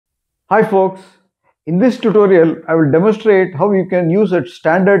Hi folks, in this tutorial I will demonstrate how you can use a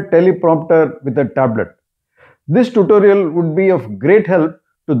standard teleprompter with a tablet. This tutorial would be of great help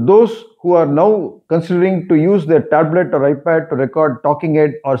to those who are now considering to use their tablet or iPad to record talking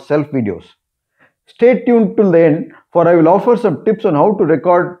head or self videos. Stay tuned till the end, for I will offer some tips on how to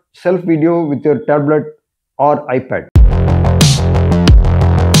record self video with your tablet or iPad.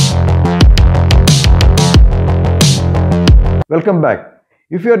 Welcome back.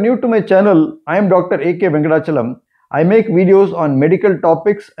 If you are new to my channel, I am Dr. A.K. I make videos on medical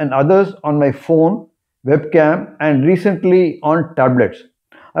topics and others on my phone, webcam, and recently on tablets.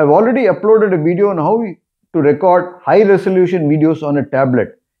 I have already uploaded a video on how to record high resolution videos on a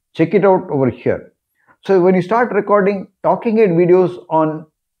tablet. Check it out over here. So when you start recording talking head videos on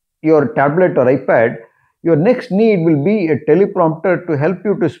your tablet or iPad, your next need will be a teleprompter to help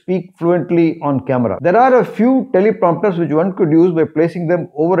you to speak fluently on camera. There are a few teleprompters which one could use by placing them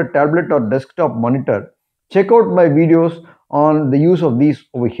over a tablet or desktop monitor. Check out my videos on the use of these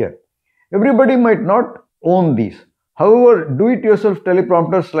over here. Everybody might not own these. However, do-it-yourself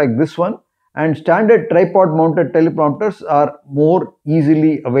teleprompters like this one and standard tripod-mounted teleprompters are more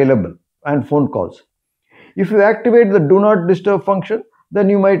easily available and phone calls. If you activate the Do Not Disturb function, then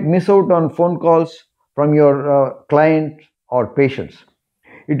you might miss out on phone calls from your client or patients.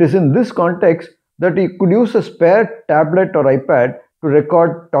 It is in this context that you could use a spare tablet or iPad to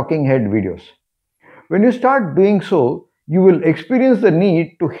record talking head videos. When you start doing so, you will experience the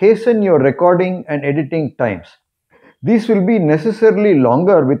need to hasten your recording and editing times. These will be necessarily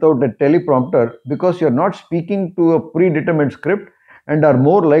longer without a teleprompter because you are not speaking to a predetermined script and are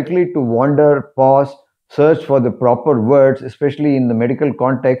more likely to wander, pause, search for the proper words, especially in the medical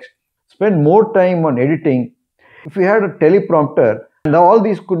context, spend more time on editing. If you had a teleprompter, and all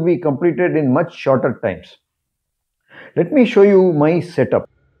these could be completed in much shorter times. Let me show you my setup.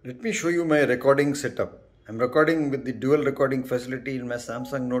 Let me show you my recording setup. I'm recording with the dual recording facility in my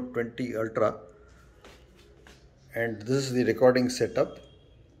Samsung Note 20 Ultra. And this is the recording setup.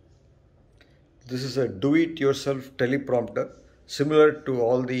 This is a do-it-yourself teleprompter, similar to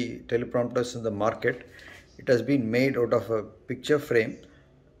all the teleprompters in the market. It has been made out of a picture frame.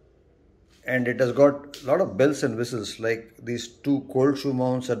 And it has got a lot of bells and whistles, like these two cold shoe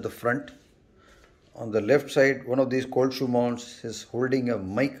mounts at the front. On the left side, one of these cold shoe mounts is holding a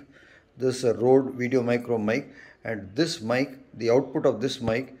mic. This is a Rode video micro mic, and this mic, the output of this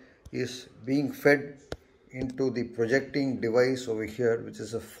mic is being fed into the projecting device over here, which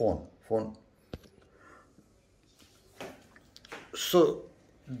is a phone. So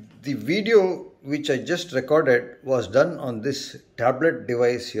the video which I just recorded was done on this tablet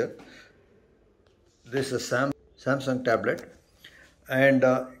device here. This is a Samsung tablet, and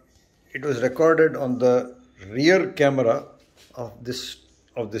it was recorded on the rear camera of this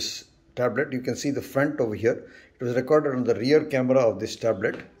tablet. You can see the front over here. It was recorded on the rear camera of this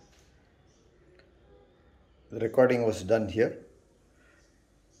tablet. The recording was done here.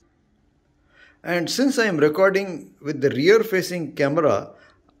 And since I am recording with the rear facing camera,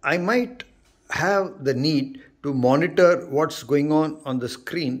 I might have the need to monitor what's going on the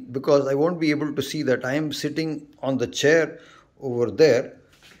screen, because I won't be able to see that. I am sitting on the chair over there,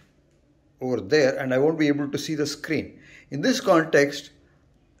 and I won't be able to see the screen. In this context,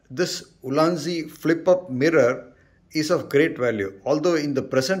 this Ulanzi flip-up mirror is of great value. Although in the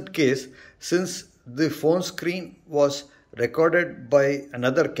present case, since the phone screen was recorded by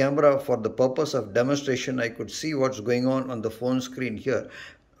another camera for the purpose of demonstration, I could see what's going on the phone screen here.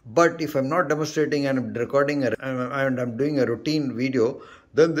 But if I'm not demonstrating and I'm recording and I'm doing a routine video,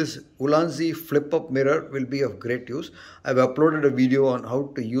 then this Ulanzi flip-up mirror will be of great use. I've uploaded a video on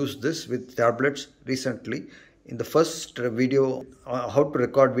how to use this with tablets recently. In the first video, how to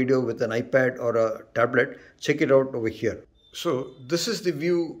record video with an iPad or a tablet, check it out over here. So this is the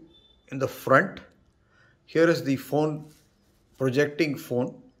view in the front. Here is the phone, projecting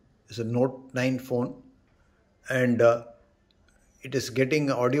phone. It's a Note 9 phone, and it is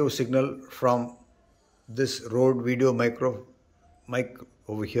getting audio signal from this Rode video micro mic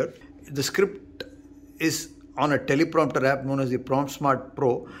over here. The script is on a teleprompter app known as the Prompt Smart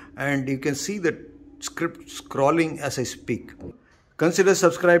Pro, and you can see the script scrolling as I speak. Consider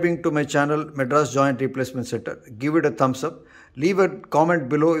subscribing to my channel, Madras Joint Replacement Center. Give it a thumbs up. Leave a comment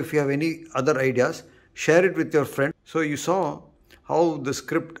below if you have any other ideas. Share it with your friends. So you saw how the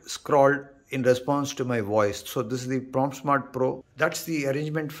script scrolled in response to my voice. So this is the Prompt Smart Pro. That's the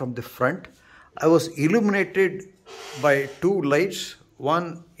arrangement from the front. I was illuminated by two lights.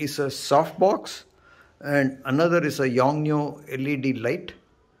 One is a softbox and another is a Yongnuo LED light.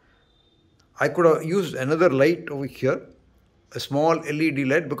 I could have used another light over here, a small LED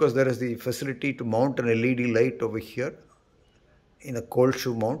light, because there is the facility to mount an LED light over here in a cold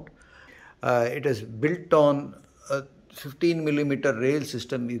shoe mount. It is built on a 15 millimeter rail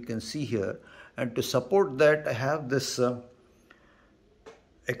system, you can see here, and to support that I have this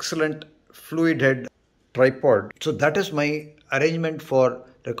excellent fluid head tripod. So that is my arrangement for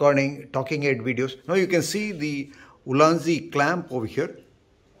recording talking head videos. Now you can see the Ulanzi clamp over here.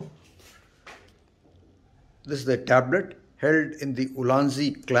 This is the tablet held in the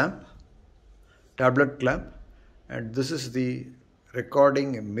Ulanzi clamp, tablet clamp, and this is the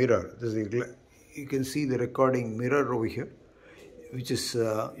recording mirror. This is the, you can see the recording mirror over here, which is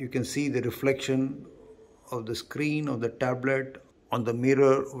you can see the reflection of the screen of the tablet on the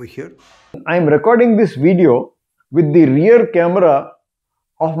mirror over here. I am recording this video with the rear camera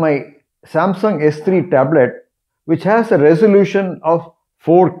of my Samsung S3 tablet, which has a resolution of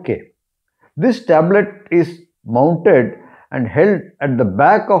 4K. This tablet is mounted and held at the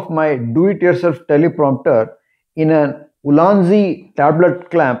back of my do-it-yourself teleprompter in an Ulanzi tablet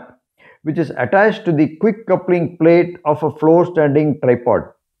clamp, which is attached to the quick coupling plate of a floor-standing tripod.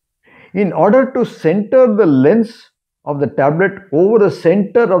 In order to center the lens of the tablet over the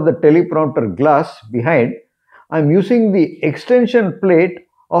center of the teleprompter glass behind, I am using the extension plate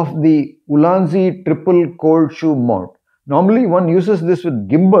of the Ulanzi triple cold shoe mount. Normally one uses this with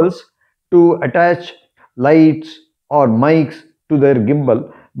gimbals to attach lights or mics to their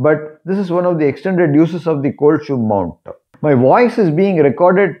gimbal, but this is one of the extended uses of the cold shoe mount. My voice is being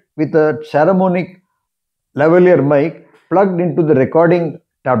recorded with a ceramic lavalier mic plugged into the recording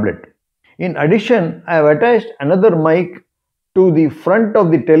tablet. In addition, I have attached another mic to the front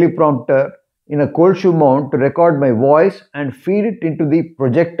of the teleprompter in a cold shoe mount to record my voice and feed it into the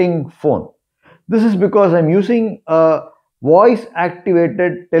projecting phone. This is because I am using a voice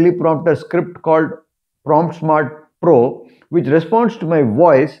activated teleprompter script called Prompt Smart Pro, which responds to my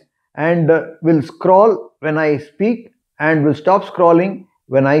voice and will scroll when I speak and will stop scrolling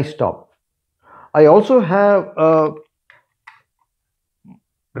when I stop. I also have a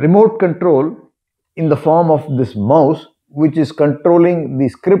remote control in the form of this mouse, which is controlling the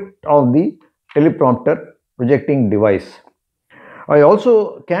script of the teleprompter projecting device. I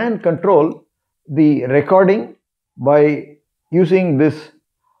also can control the recording by using this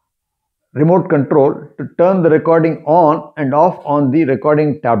remote control to turn the recording on and off on the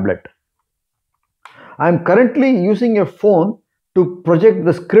recording tablet. I am currently using a phone to project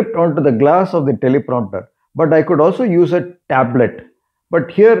the script onto the glass of the teleprompter, but I could also use a tablet.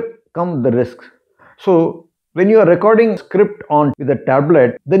 But here come the risks. So when you are recording script on with a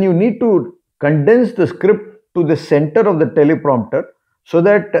tablet, then you need to condense the script to the center of the teleprompter so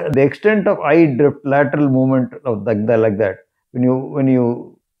that the extent of eye drift, lateral movement of like that, when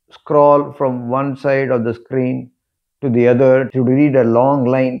you scroll from one side of the screen to the other, you read a long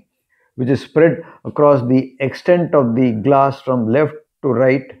line which is spread across the extent of the glass from left to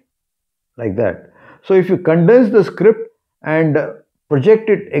right, like that. So if you condense the script and project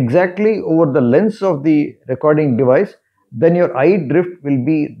it exactly over the lens of the recording device, then your eye drift will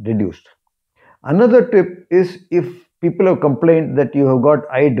be reduced. Another tip is, if people have complained that you have got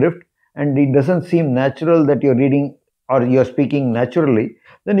eye drift and it doesn't seem natural that you're reading or you're speaking naturally,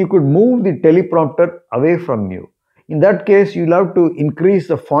 then you could move the teleprompter away from you. In that case, you'll have to increase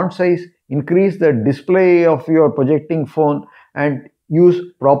the font size, increase the display of your projecting phone, and use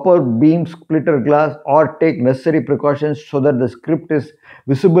proper beam splitter glass or take necessary precautions so that the script is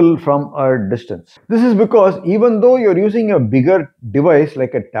visible from a distance. This is because even though you're using a bigger device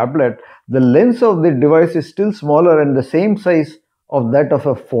like a tablet, the lens of the device is still smaller and the same size of that of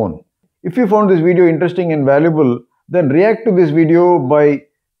a phone. If you found this video interesting and valuable, then react to this video by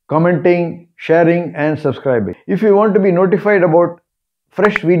commenting, sharing and subscribing. If you want to be notified about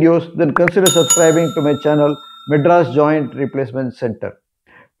fresh videos, then consider subscribing to my channel Madras Joint Replacement Center.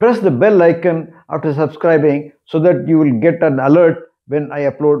 Press the bell icon after subscribing so that you will get an alert when I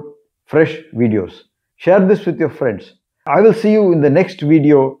upload fresh videos. Share this with your friends. I will see you in the next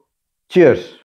video. Cheers.